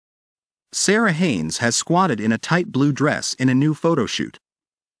SARA Haines has squatted in a tight blue dress in a new photo shoot.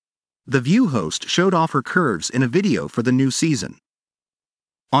 The View host showed off her curves in a video for the new season.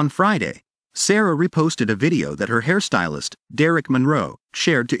 On Friday, SARA reposted a video that her hairstylist, Derek Monroe,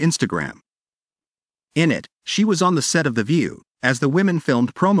 shared to Instagram. In it, she was on the set of The View, as the women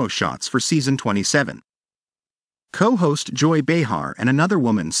filmed promo shots for season 27. Co-host Joy Behar and another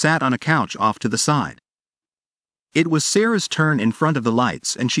woman sat on a couch off to the side. It was SARA's turn in front of the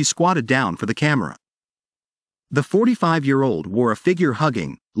lights and she squatted down for the camera. The 45-year-old wore a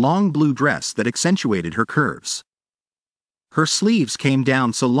figure-hugging, long blue dress that accentuated her curves. Her sleeves came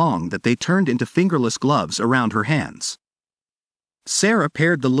down so long that they turned into fingerless gloves around her hands. SARA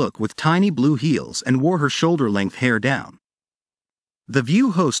paired the look with tiny blue heels and wore her shoulder-length hair down. The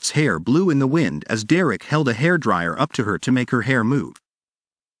View host's hair blew in the wind as Derek held a hairdryer up to her to make her hair move.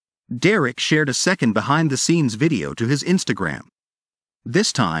 Derek shared a second behind-the-scenes video to his Instagram.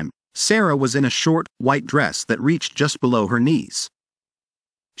 This time, SARA was in a short, white dress that reached just below her knees.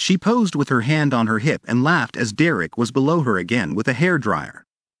 She posed with her hand on her hip and laughed as Derek was below her again with a hairdryer.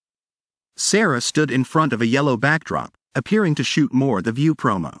 SARA stood in front of a yellow backdrop, appearing to shoot more The View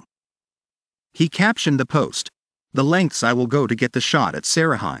promo. He captioned the post, "The lengths I will go to get the shot at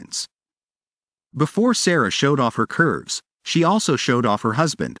SARA Haines." Before SARA showed off her curves, she also showed off her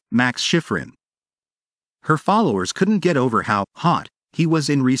husband, Max Schifrin. Her followers couldn't get over how hot he was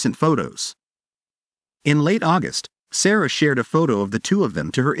in recent photos. In late August, SARA shared a photo of the two of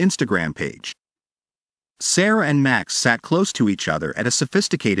them to her Instagram page. SARA and Max sat close to each other at a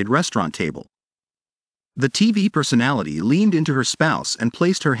sophisticated restaurant table. The TV personality leaned into her spouse and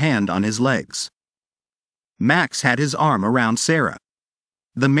placed her hand on his legs. Max had his arm around SARA.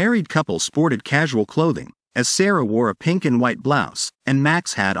 The married couple sported casual clothing, as SARA wore a pink and white blouse, and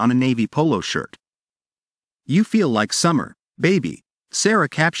Max had on a navy polo shirt. "You feel like summer, baby," SARA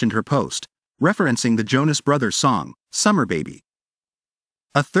captioned her post, referencing the Jonas Brothers song, "Summer Baby."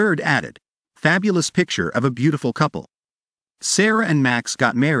 A third added, "Fabulous picture of a beautiful couple." SARA and Max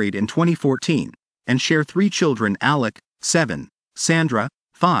got married in 2014, and share 3 children: Alec, 7, Sandra,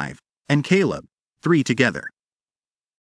 5, and Caleb, 3 together.